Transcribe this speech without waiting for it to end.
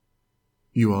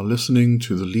You are listening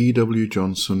to the Lee W.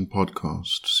 Johnson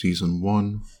podcast, Season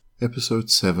 1, Episode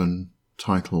 7,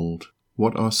 titled,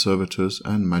 What are Servitors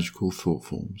and Magical Thought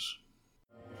Forms?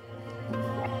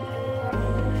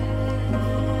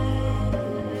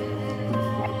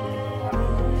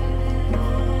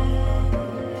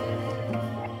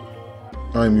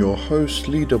 I'm your host,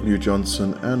 Lee W.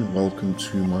 Johnson, and welcome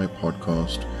to my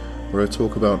podcast, where I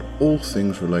talk about all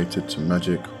things related to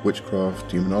magic, witchcraft,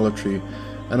 demonology,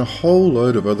 and a whole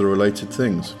load of other related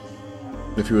things.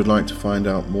 If you would like to find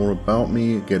out more about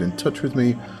me, get in touch with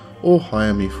me, or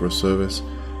hire me for a service,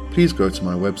 please go to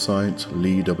my website,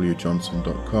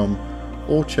 leewjohnson.com,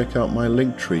 or check out my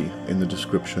link tree in the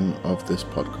description of this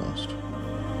podcast.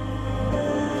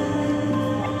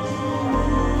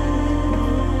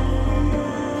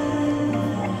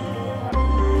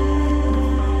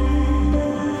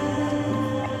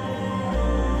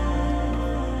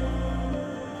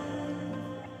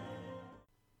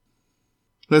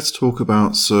 Let's talk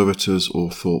about servitors or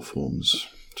thought forms.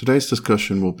 Today's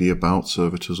discussion will be about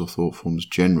servitors or thought forms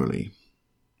generally,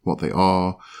 what they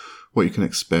are, what you can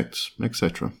expect,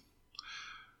 etc.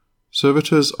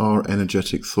 Servitors are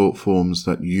energetic thought forms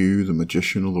that you, the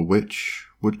magician or the witch,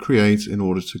 would create in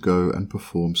order to go and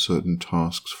perform certain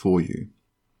tasks for you.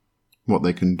 What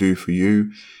they can do for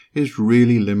you is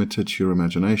really limited to your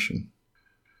imagination.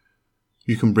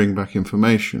 You can bring back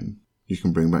information, you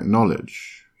can bring back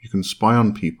knowledge, you can spy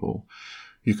on people,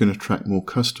 you can attract more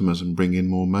customers and bring in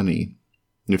more money.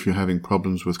 If you're having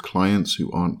problems with clients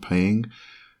who aren't paying,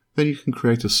 then you can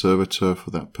create a servitor for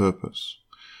that purpose.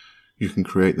 You can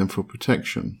create them for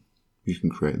protection. You can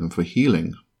create them for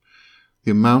healing.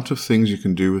 The amount of things you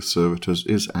can do with servitors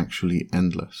is actually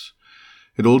endless.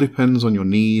 It all depends on your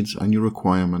needs and your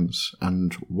requirements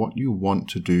and what you want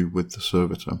to do with the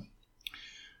servitor.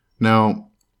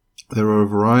 Now, there are a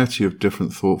variety of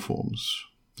different thought forms.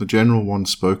 The general one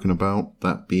spoken about,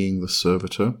 that being the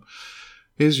servitor,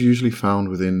 is usually found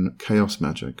within chaos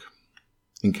magic.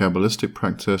 In Kabbalistic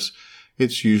practice,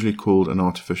 it's usually called an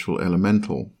artificial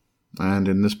elemental, and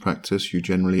in this practice you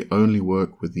generally only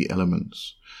work with the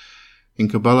elements. In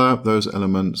Kabbalah, those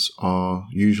elements are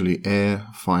usually air,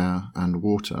 fire, and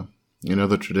water. In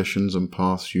other traditions and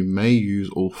paths, you may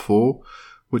use all four,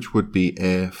 which would be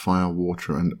air, fire,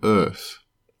 water, and earth.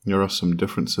 There are some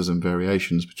differences and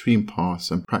variations between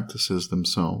paths and practices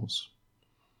themselves.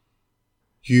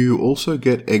 You also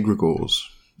get egregores.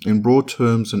 In broad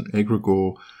terms, an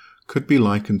egregore could be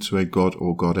likened to a god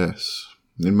or goddess.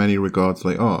 In many regards,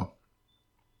 they are.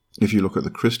 If you look at the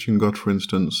Christian God, for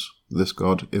instance, this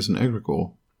god is an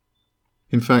egregore.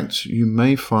 In fact, you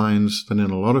may find that in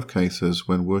a lot of cases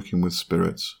when working with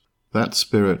spirits, that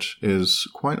spirit is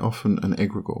quite often an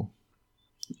egregore.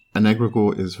 An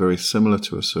egregore is very similar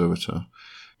to a servitor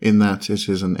in that it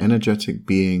is an energetic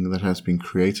being that has been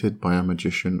created by a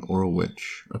magician or a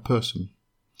witch, a person.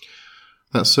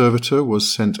 That servitor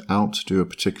was sent out to do a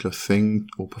particular thing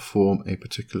or perform a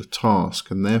particular task,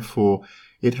 and therefore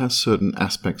it has certain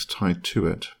aspects tied to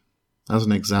it. As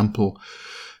an example,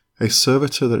 a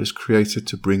servitor that is created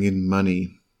to bring in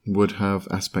money would have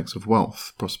aspects of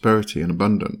wealth, prosperity, and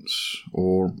abundance,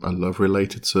 or a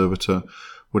love-related servitor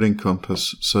would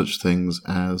encompass such things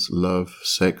as love,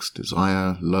 sex,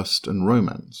 desire, lust, and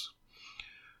romance.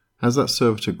 As that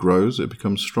servitor grows, it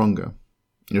becomes stronger.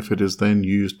 If it is then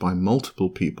used by multiple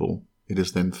people, it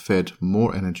is then fed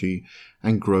more energy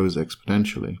and grows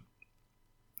exponentially.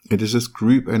 It is this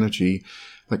group energy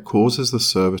that causes the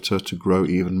servitor to grow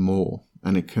even more,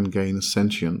 and it can gain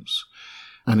sentience.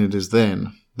 And it is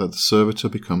then that the servitor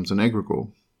becomes an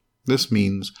egregore. This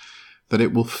means that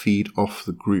it will feed off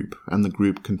the group, and the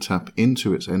group can tap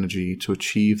into its energy to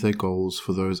achieve their goals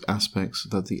for those aspects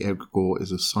that the egregore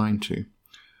is assigned to.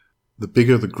 The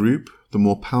bigger the group, the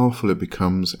more powerful it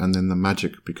becomes, and then the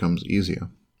magic becomes easier.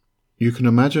 You can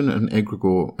imagine an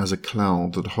egregore as a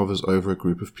cloud that hovers over a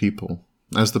group of people.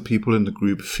 As the people in the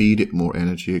group feed it more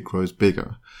energy, it grows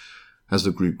bigger. As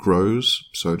the group grows,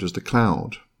 so does the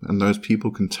cloud, and those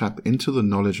people can tap into the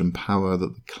knowledge and power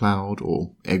that the cloud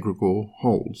or egregore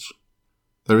holds.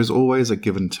 There is always a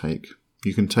give and take.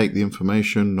 You can take the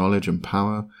information, knowledge, and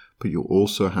power, but you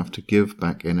also have to give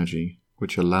back energy,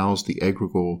 which allows the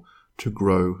egregore to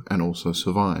grow and also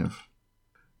survive.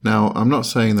 Now, I'm not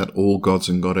saying that all gods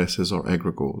and goddesses are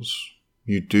egregores.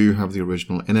 You do have the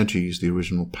original energies, the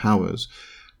original powers,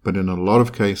 but in a lot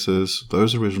of cases,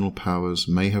 those original powers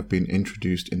may have been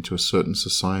introduced into a certain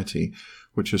society,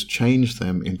 which has changed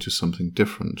them into something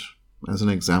different. As an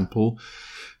example,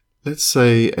 let's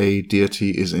say a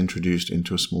deity is introduced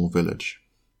into a small village.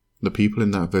 The people in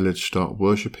that village start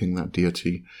worshipping that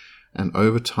deity, And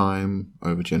over time,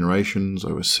 over generations,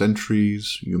 over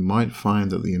centuries, you might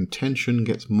find that the intention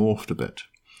gets morphed a bit.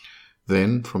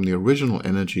 Then, from the original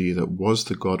energy that was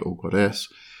the god or goddess,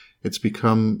 it's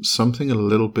become something a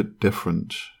little bit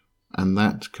different, and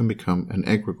that can become an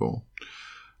egregore.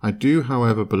 I do,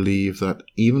 however, believe that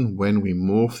even when we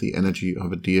morph the energy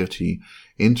of a deity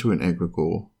into an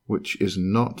egregore, which is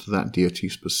not that deity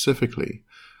specifically,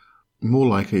 more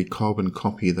like a carbon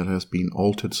copy that has been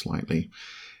altered slightly,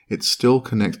 it still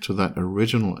connects to that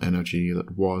original energy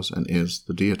that was and is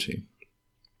the deity.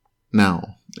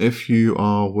 Now, if you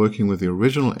are working with the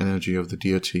original energy of the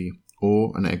deity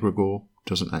or an egregore,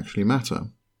 doesn't actually matter.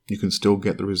 You can still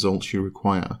get the results you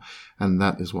require, and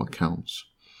that is what counts.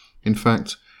 In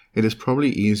fact, it is probably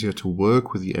easier to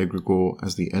work with the egregore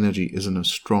as the energy isn't as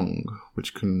strong,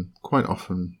 which can quite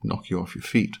often knock you off your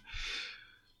feet.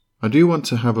 I do want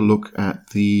to have a look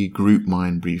at the group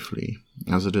mind briefly,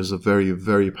 as it is a very,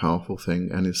 very powerful thing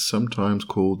and is sometimes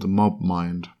called the mob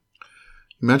mind.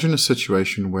 Imagine a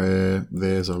situation where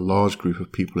there's a large group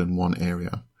of people in one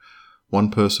area. One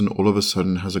person all of a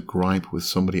sudden has a gripe with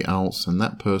somebody else, and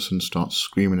that person starts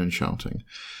screaming and shouting.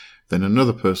 Then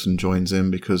another person joins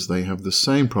in because they have the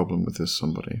same problem with this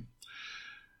somebody.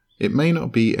 It may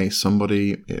not be a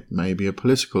somebody, it may be a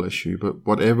political issue, but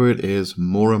whatever it is,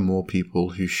 more and more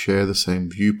people who share the same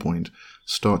viewpoint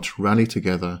start to rally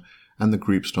together, and the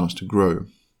group starts to grow.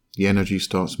 The energy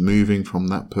starts moving from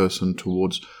that person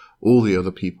towards all the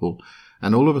other people,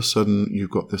 and all of a sudden you've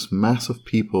got this mass of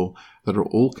people that are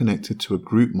all connected to a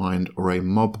group mind or a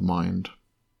mob mind.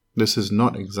 This is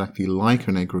not exactly like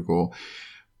an egregore,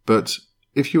 but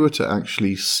if you were to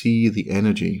actually see the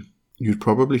energy, you'd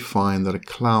probably find that a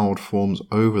cloud forms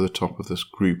over the top of this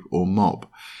group or mob.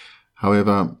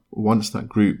 However, once that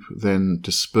group then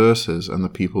disperses and the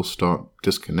people start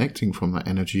disconnecting from that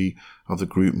energy of the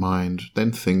group mind,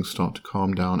 then things start to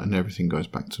calm down and everything goes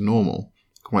back to normal.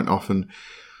 Quite often,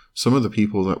 some of the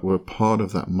people that were part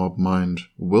of that mob mind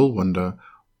will wonder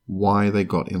why they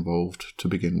got involved to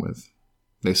begin with.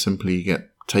 They simply get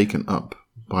taken up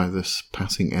by this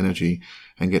passing energy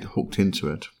and get hooked into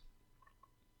it.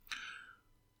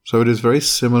 So it is very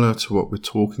similar to what we're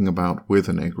talking about with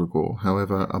an egregore.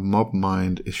 However, a mob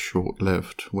mind is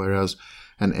short-lived, whereas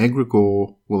an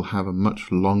egregore will have a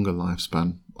much longer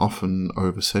lifespan, often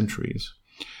over centuries.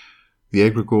 The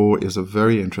egregore is a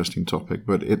very interesting topic,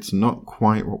 but it's not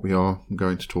quite what we are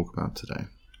going to talk about today.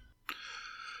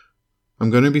 I'm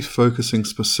going to be focusing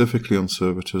specifically on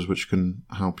servitors which can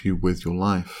help you with your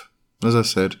life. As I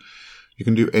said, you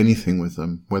can do anything with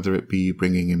them, whether it be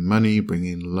bringing in money,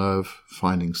 bringing in love,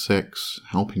 finding sex,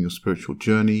 helping your spiritual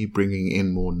journey, bringing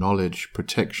in more knowledge,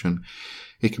 protection.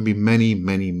 It can be many,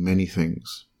 many, many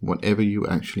things, whatever you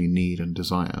actually need and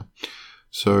desire.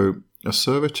 So a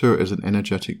servitor is an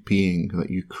energetic being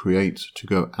that you create to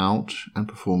go out and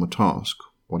perform a task,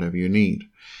 whatever you need.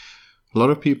 A lot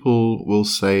of people will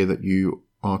say that you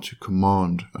are to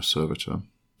command a servitor.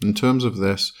 In terms of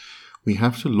this, we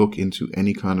have to look into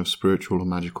any kind of spiritual or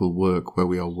magical work where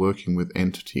we are working with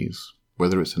entities,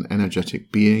 whether it's an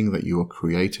energetic being that you are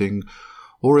creating,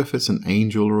 or if it's an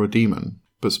angel or a demon.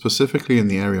 But specifically in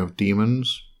the area of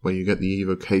demons, where you get the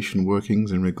evocation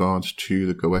workings in regards to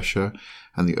the Goetia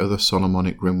and the other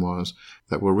Solomonic grimoires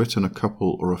that were written a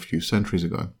couple or a few centuries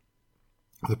ago.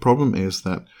 The problem is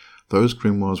that those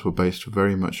grimoires were based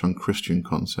very much on Christian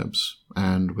concepts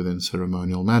and within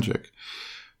ceremonial magic.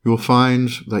 You will find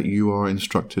that you are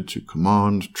instructed to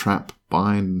command, trap,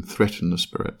 bind, and threaten the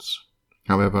spirits.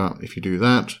 However, if you do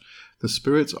that, the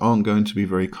spirits aren't going to be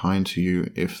very kind to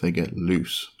you if they get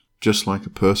loose, just like a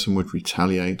person would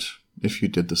retaliate if you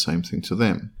did the same thing to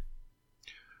them.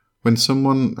 When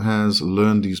someone has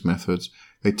learned these methods,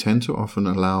 they tend to often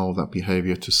allow that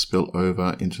behavior to spill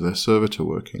over into their servitor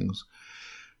workings.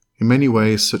 In many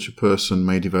ways, such a person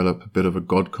may develop a bit of a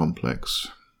god complex.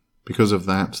 Because of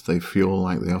that, they feel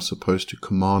like they are supposed to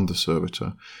command the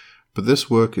servitor. But this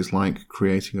work is like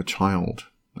creating a child,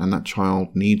 and that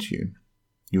child needs you.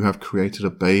 You have created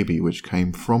a baby which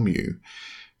came from you.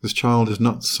 This child is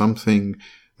not something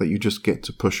that you just get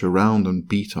to push around and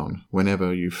beat on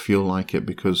whenever you feel like it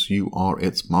because you are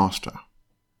its master.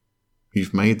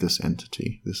 You've made this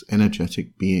entity, this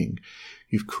energetic being.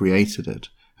 You've created it,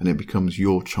 and it becomes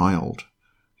your child.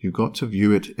 You've got to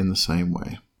view it in the same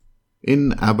way.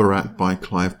 In Abarat by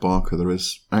Clive Barker, there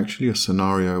is actually a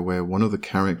scenario where one of the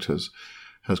characters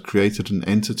has created an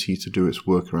entity to do its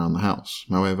work around the house.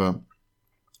 However,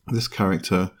 this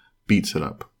character beats it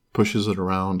up, pushes it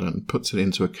around and puts it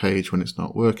into a cage when it's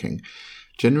not working,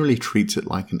 generally treats it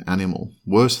like an animal,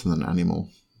 worse than an animal.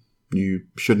 You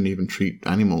shouldn't even treat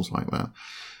animals like that.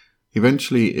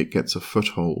 Eventually it gets a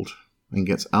foothold and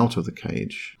gets out of the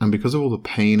cage, and because of all the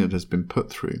pain it has been put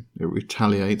through, it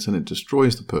retaliates and it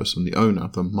destroys the person, the owner,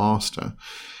 the master.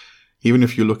 Even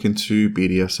if you look into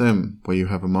BDSM, where you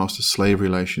have a master-slave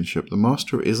relationship, the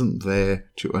master isn't there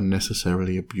to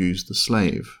unnecessarily abuse the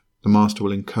slave. The master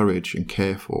will encourage and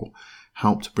care for,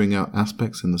 help to bring out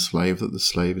aspects in the slave that the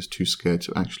slave is too scared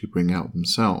to actually bring out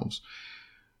themselves.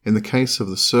 In the case of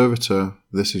the servitor,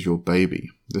 this is your baby.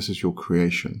 This is your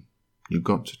creation. You've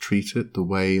got to treat it the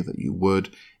way that you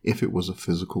would if it was a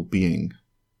physical being.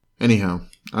 Anyhow,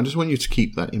 I just want you to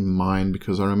keep that in mind,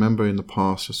 because I remember in the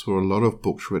past I saw a lot of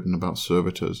books written about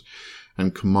servitors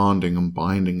and commanding and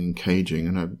binding and caging,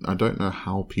 and I don't know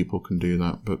how people can do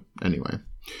that, but anyway.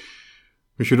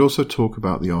 We should also talk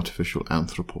about the artificial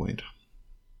anthropoid.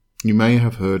 You may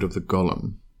have heard of the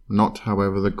golem, not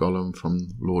however the golem from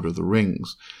Lord of the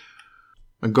Rings.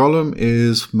 A golem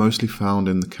is mostly found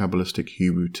in the Kabbalistic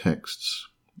Hebrew texts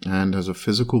and has a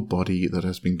physical body that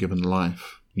has been given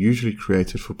life, usually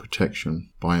created for protection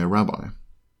by a rabbi.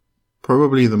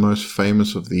 Probably the most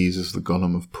famous of these is the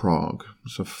Golem of Prague.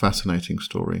 It's a fascinating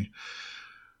story.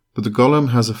 But the golem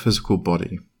has a physical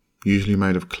body, usually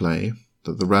made of clay,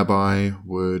 that the rabbi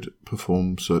would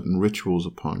perform certain rituals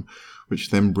upon, which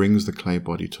then brings the clay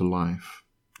body to life.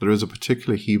 There is a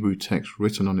particular Hebrew text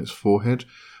written on its forehead,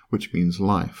 which means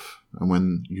life, and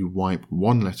when you wipe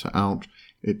one letter out,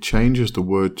 it changes the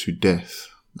word to death,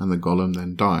 and the golem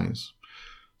then dies.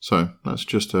 So that's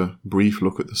just a brief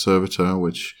look at the servitor,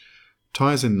 which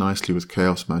ties in nicely with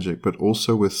chaos magic, but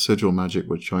also with sigil magic,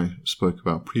 which I spoke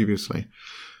about previously.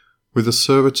 With a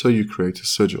servitor, you create a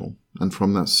sigil, and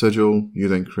from that sigil, you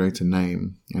then create a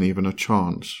name and even a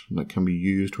chant that can be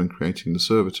used when creating the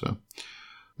servitor.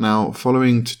 Now,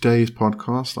 following today's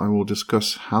podcast, I will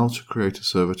discuss how to create a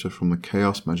servitor from the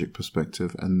chaos magic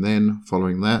perspective, and then,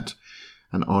 following that,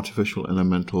 an artificial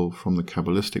elemental from the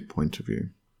Kabbalistic point of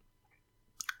view.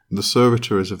 The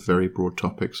servitor is a very broad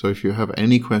topic, so if you have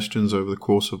any questions over the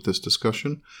course of this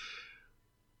discussion,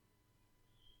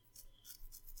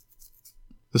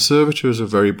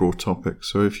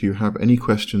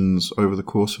 over the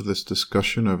course of this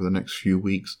discussion over the next few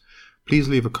weeks, please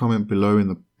leave a comment below in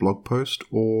the blog post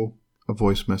or a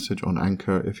voice message on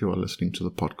Anchor if you are listening to the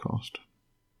podcast.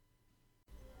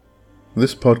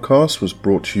 This podcast was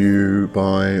brought to you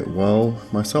by,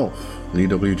 myself, Lee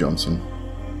W. Johnson.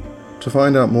 To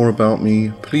find out more about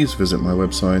me, please visit my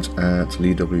website at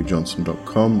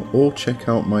leewjohnson.com or check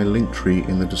out my link tree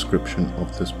in the description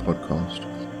of this podcast.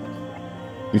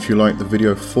 If you like the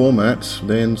video format,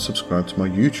 then subscribe to my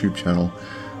YouTube channel,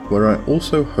 where I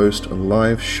also host a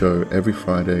live show every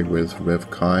Friday with Rev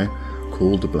Kai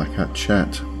called the Black Hat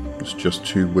Chat. It's just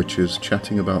two witches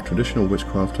chatting about traditional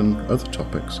witchcraft and other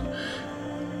topics.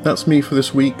 That's me for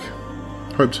this week.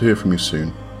 Hope to hear from you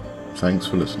soon. Thanks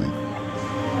for listening.